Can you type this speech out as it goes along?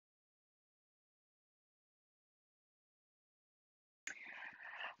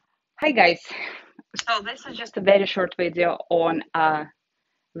Hi guys, so this is just a very short video on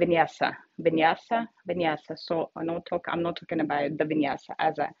vinyasa. So I'm not talking about the vinyasa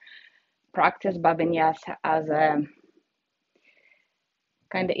as a practice, but vinyasa as a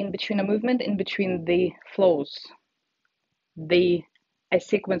kind of in between a movement, in between the flows, a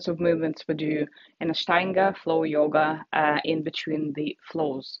sequence of movements we do in Ashtanga flow yoga in between the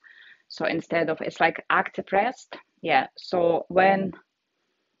flows. So instead of, it's like active rest. Yeah, so when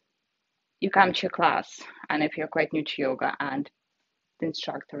you come to your class, and if you're quite new to yoga and the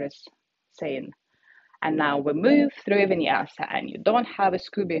instructor is saying, and now we move through vinyasa, and you don't have a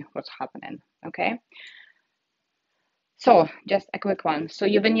𝘗𝘕𝘠𝘈, what's happening? Okay, so just a quick one. So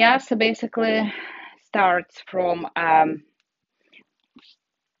your vinyasa basically starts from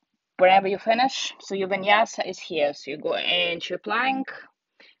wherever you finish. So your vinyasa is here, so you go into plank.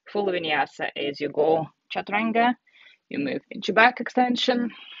 Full vinyasa is you go chaturanga, you move into back extension,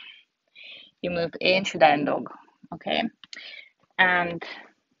 you move into down dog. Okay, and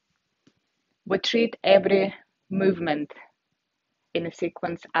we treat every movement in a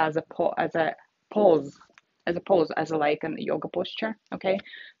sequence as a pose, like a yoga posture. Okay,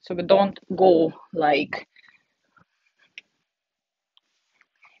 so we don't go like,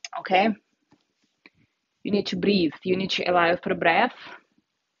 okay, you need to breathe, you need to allow for breath.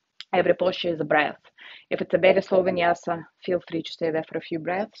 Every posture is a breath. If it's a very slow vinyasa, feel free to stay there for a few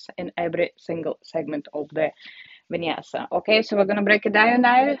breaths in every single segment of the vinyasa. Okay, so we're going to break it down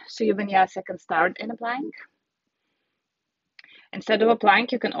now. So your vinyasa can start in a plank. Instead of a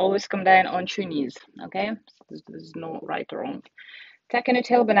plank, you can always come down onto your knees. Okay, so there's no right or wrong. Taking your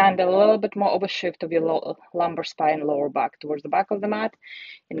tailbone and a little bit more of a shift of your lumbar spine, lower back towards the back of the mat.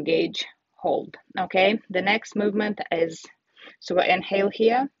 Engage, hold. Okay, the next movement is, so we inhale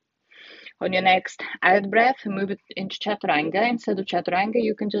here. On your next out breath, move it into chaturanga. Instead of chaturanga,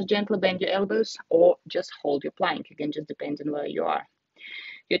 you can just gently bend your elbows or just hold your plank. Again, just depends on where you are.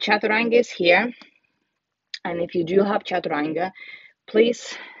 Your chaturanga is here. And if you do have chaturanga,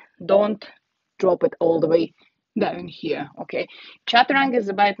 please don't drop it all the way down here. Okay, chaturanga is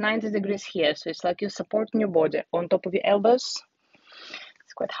about 90 degrees here. So it's like you're supporting your body on top of your elbows.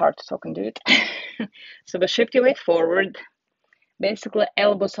 It's quite hard to talk and do it. So we shift your weight forward. Basically,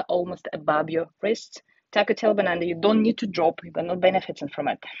 elbows are almost above your wrists. Tuck your tailbone under. You don't need to drop. You're not benefiting from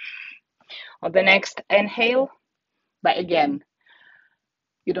it. On the next inhale, but again,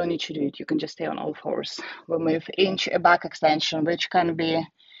 you don't need to do it. You can just stay on all fours. We'll move into a back extension, which can be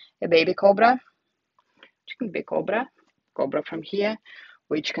a baby cobra, which can be cobra from here,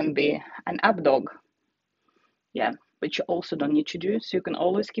 which can be an up dog. Yeah, which you also don't need to do. So you can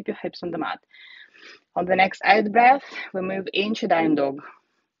always keep your hips on the mat. On the next out breath, we move into down dog.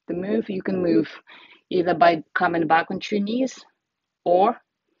 The move, you can move either by coming back onto your knees, or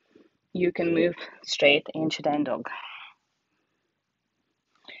you can move straight into down dog.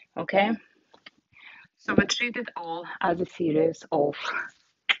 Okay, so we treat it all as a series of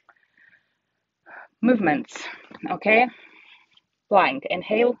movements. Okay, plank,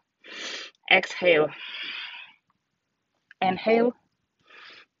 inhale, exhale, inhale,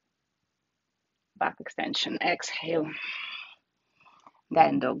 back extension, exhale,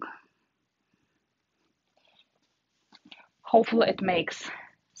 down dog. Hopefully it makes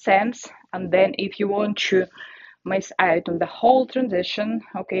sense. And then if you want to miss out on the whole transition,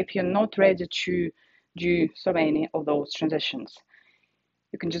 okay, if you're not ready to do so many of those transitions,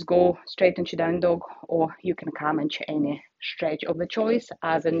 you can just go straight into down dog, or you can come into any stretch of the choice,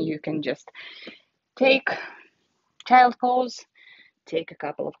 as in you can just take child pose, take a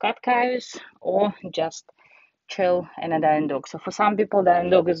couple of cat cows, or just chill in a down dog. So for some people,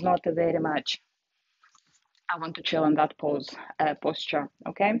 down dog is not very much, I want to chill in that posture.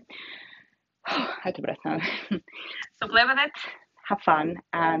 Okay, out of breath now. So play with it, have fun,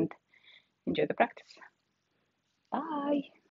 and enjoy the practice. Bye.